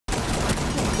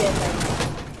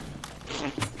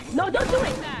No, don't do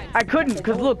it! I couldn't,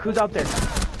 because look who's out there.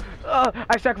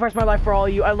 I sacrificed my life for all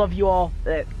of you. I love you all.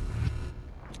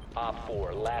 Op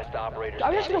 4, last operator.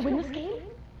 Are we just gonna win this game?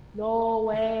 No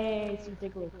way. It's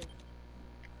ridiculous.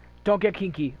 Don't get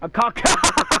kinky. A cock.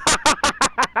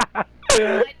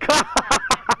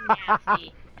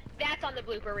 Nasty. That's on the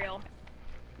blooper reel.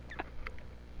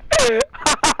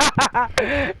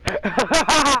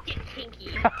 Get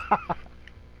kinky.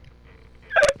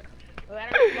 Oh, I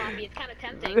don't know, floppy. It's kind of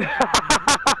tempting. Look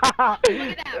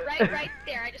at that, right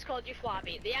there. I just called you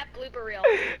floppy. The app blooper reel.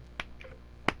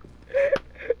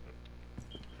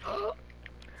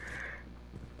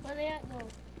 Where they at? No.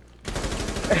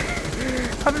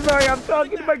 I'm sorry, I'm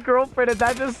talking to my girlfriend and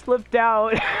that just slipped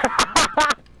out.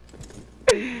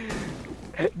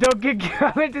 Don't get,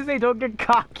 I meant to say don't get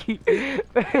cocky.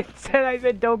 Instead I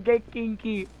said don't get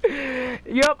kinky.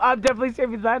 Yep, I'm definitely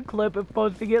saving that clip and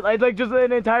posting it. Like just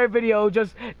an entire video,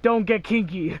 just don't get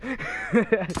kinky.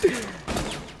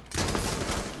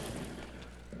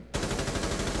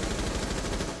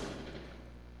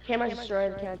 Camera's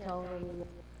destroyed, can't tell.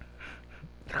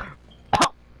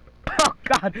 Oh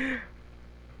god.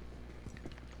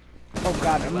 Oh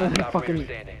god, I'm moving fucking.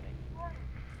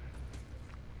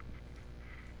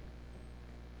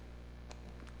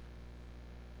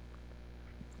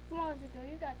 Come on, Zico,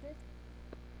 you got this.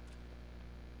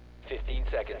 15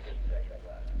 seconds.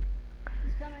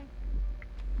 He's coming.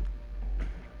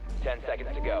 10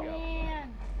 seconds to go.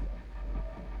 Man.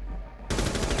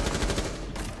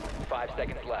 5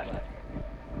 seconds left.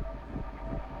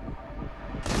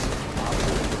 Op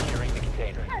 4 securing the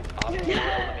container. Op 4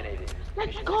 eliminated. Let's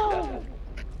Mission go! successful.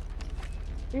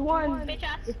 We won. Bitch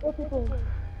ass. It's 4 people.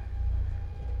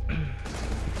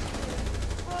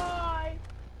 Bye.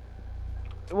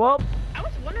 Well, I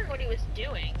was wondering what he was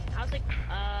doing. I was like,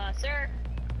 sir.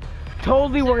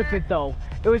 totally worth it though.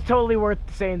 It was totally worth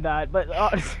saying that, but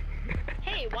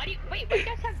Hey, why do you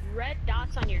guys have red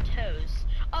dots on your toes?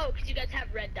 Oh, because you guys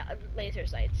have red laser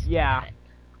sights. yeah.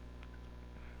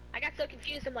 I got so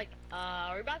confused. I'm like,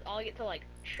 are we about to all get to like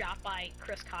shot by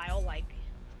Chris Kyle? Like,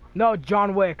 No,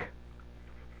 John Wick.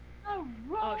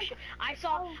 oh shit! I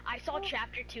saw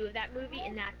chapter 2 of that movie,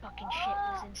 and that fucking shit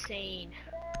was insane.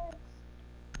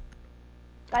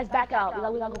 Guys, back out.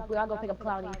 We gotta go pick up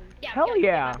Cloudy. Yeah, Hell we gotta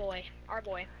yeah. get our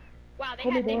boy. Wow, they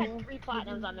Homie had boy. 3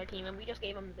 platinums on their team, and we just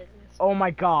gave them the business. Oh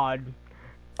my god.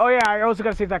 Oh yeah, I also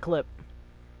gotta save that clip.